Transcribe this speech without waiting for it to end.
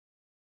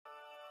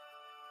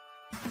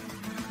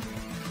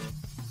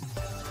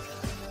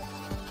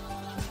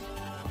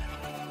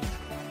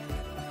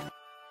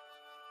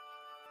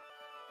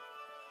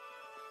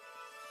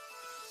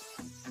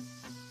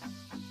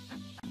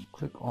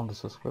Click on the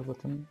subscribe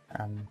button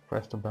and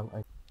press the bell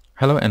icon.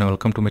 Hello and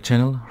welcome to my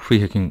channel Free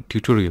Hacking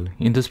Tutorial.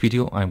 In this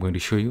video I am going to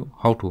show you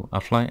how to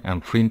apply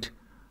and print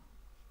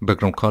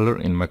background color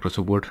in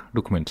Microsoft Word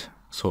document.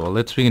 So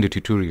let's begin the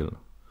tutorial.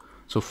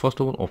 So first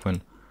of all,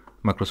 open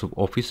Microsoft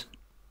Office.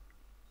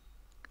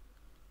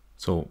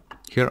 So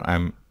here I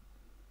am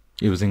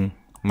using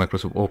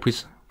Microsoft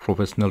Office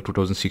Professional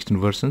 2016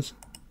 versions.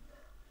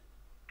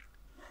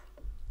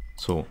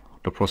 So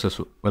the process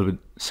will be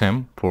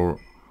same for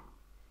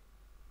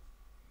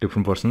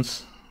different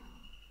versions.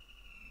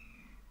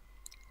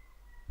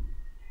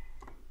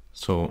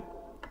 So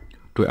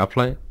to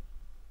apply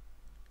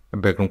a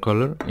background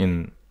color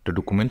in the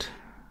document,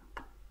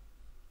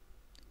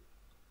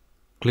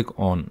 click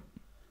on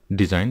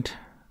Designed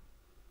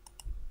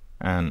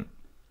and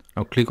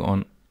now click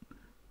on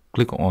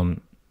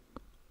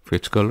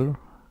Fetch Color,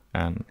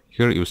 and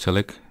here you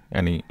select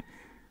any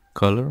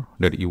color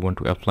that you want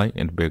to apply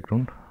in the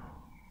background.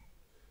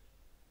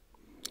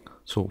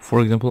 So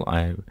for example,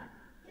 I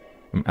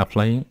am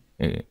applying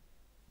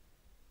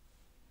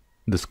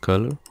this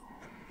color.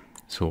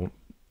 So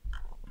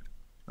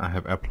I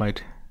have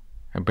applied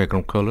a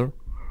background color.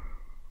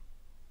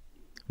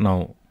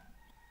 Now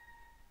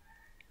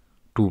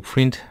to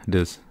print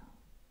this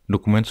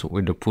documents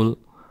with the full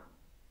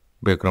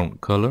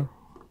background color,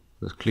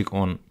 just click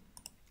on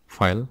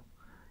File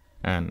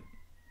and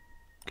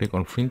click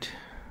on Print.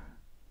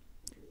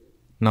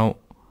 Now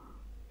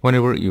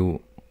whenever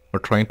you are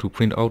trying to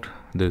print out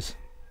this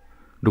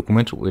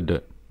document with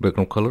the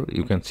background color,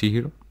 you can see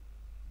here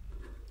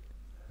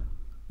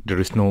there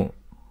is no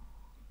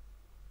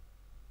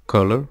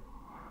color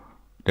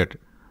that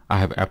I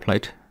have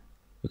applied.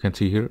 You can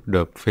see here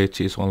the page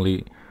is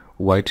only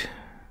white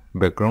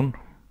background.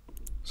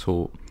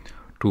 So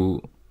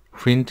to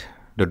print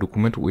the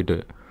document with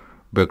the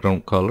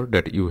background color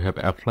that you have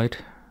applied,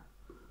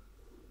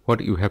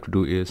 what you have to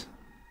do is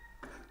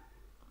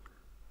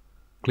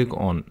click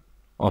on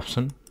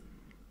Option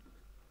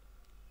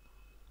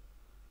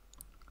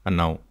and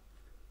now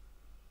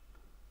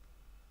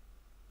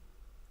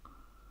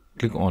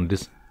click on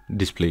this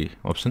Display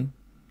option.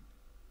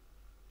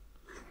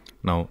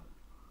 Now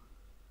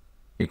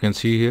you can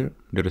see here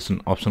there is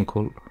an option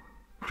called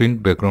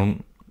Print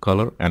Background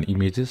Color and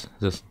Images.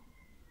 Just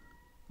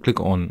click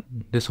on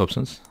these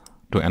options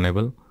to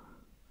enable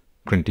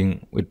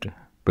printing with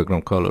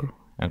background color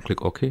and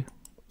click OK.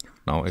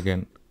 Now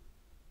again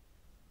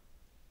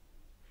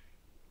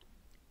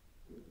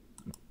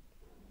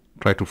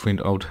try to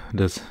print out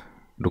this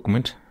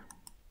document.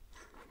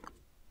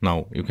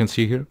 Now you can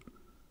see here,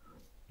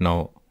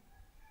 now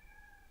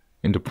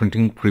in the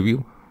printing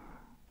preview,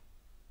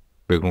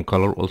 background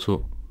color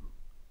also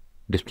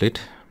displayed.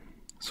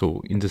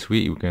 So in this way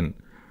you can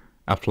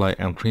apply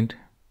and print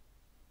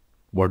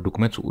Word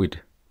documents with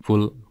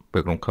full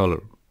background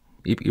color.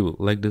 If you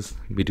like this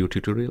video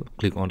tutorial,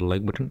 click on the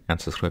like button and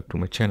subscribe to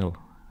my channel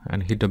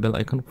and hit the bell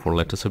icon for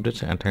latest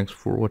updates, and thanks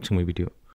for watching my video.